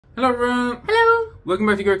Hello everyone! Hello! Welcome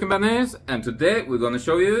back to Greek Companions, and today we're gonna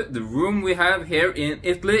show you the room we have here in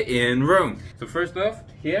Italy, in Rome. So first off,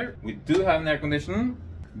 here we do have an air conditioner,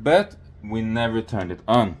 but we never turned it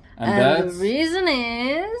on. And the reason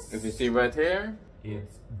is... if you see right here,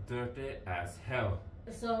 it's dirty as hell.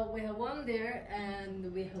 So we have one there,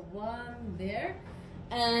 and we have one there,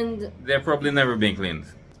 and... they're probably never been cleaned.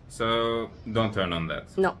 So don't turn on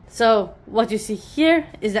that. No. So what you see here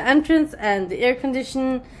is the entrance and the air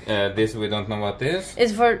condition. This we don't know what this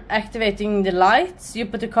is for activating the lights. You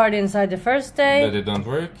put the card inside the first day. but it don't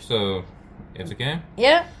work, so it's okay.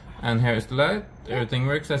 Yeah. And here is the light. Everything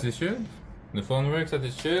works as it should. The phone works as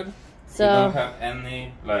it should. So we don't have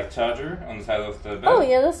any like charger on the side of the bed. Oh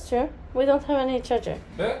yeah, that's true. We don't have any charger.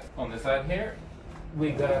 But on the side here,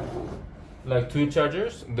 we got like two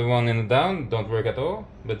chargers. The one in the down don't work at all,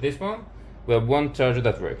 but this one, we have one charger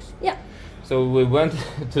that works. Yeah. So we went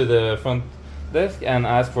to the front desk and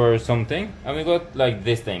asked for something, and we got like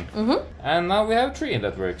this thing. And now we have three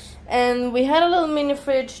that works. And we had a little mini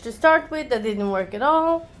fridge to start with that didn't work at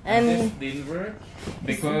all. And this didn't work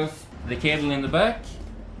because the cable in the back,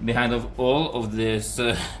 behind of all of this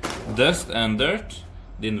dust and dirt,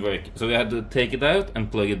 didn't work. So we had to take it out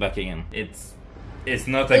and plug it back again. It's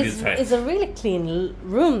not a good size. It's a really clean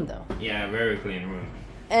room though. Yeah, very clean room.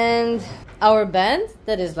 And our bed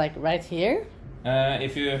that is like right here.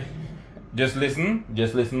 If you just listen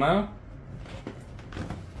now.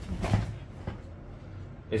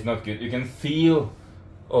 It's not good. You can feel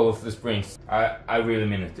all of the springs. I really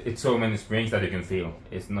mean it. It's so many springs that you can feel.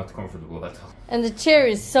 It's not comfortable at all. And the chair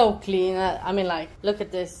is so clean. I mean, like, look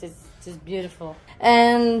at this. It's just beautiful.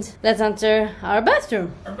 And let's enter our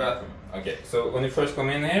bathroom. Our bathroom. Okay, so when you first come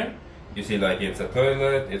in here, you see like it's a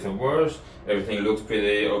toilet, it's a wash, everything looks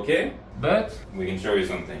pretty okay. But we can show you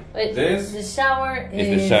something. Wait, this the shower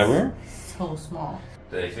is the shower. So small.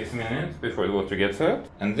 Takes 6 minutes before the water gets hot.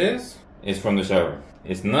 And this is from the shower.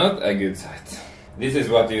 It's not a good sight. This is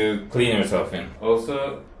what you clean yourself in.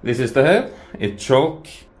 Also, this is the head. It's chalk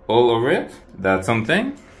all over it. That's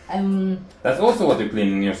something. That's also what you're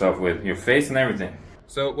cleaning yourself with, your face and everything.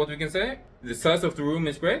 So what we can say, the size of the room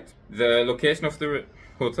is great. The location of the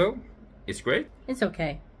hotel is great. It's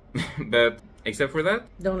okay. But except for that,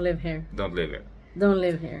 don't live here. Don't live here. Don't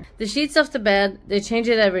live here. The sheets of the bed, they change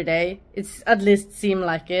it every day. It's at least seem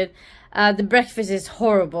like it. The breakfast is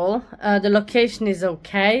horrible. The location is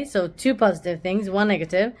okay. So 2 positive things, 1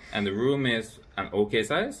 negative. And the room is an okay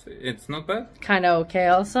size. It's not bad. Kind of okay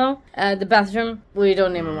also. The bathroom, we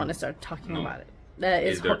don't even want to start talking about it.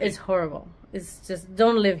 It's horrible. It's just,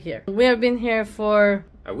 don't live here. We have been here for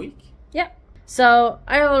a week. Yeah. So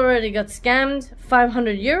I already got scammed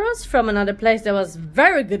 500 euros from another place that was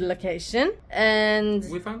very good location. And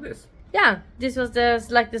we found this. Yeah, this was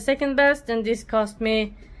the second best, and this cost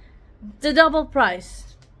me the double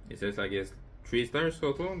price. It says like it's 3 stars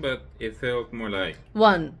total, but it felt more like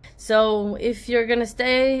 1. So if you're gonna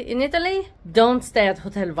stay in Italy, don't stay at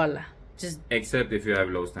Hotel Valle. Just except if you have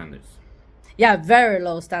low standards. Yeah, very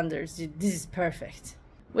low standards. This is perfect.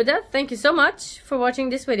 With that, thank you so much for watching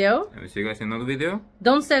this video. And we'll see you guys in another video.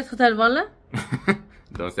 Don't stay at Hotel Valle.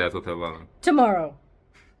 Don't stay at Hotel Valle. Tomorrow.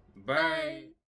 Bye.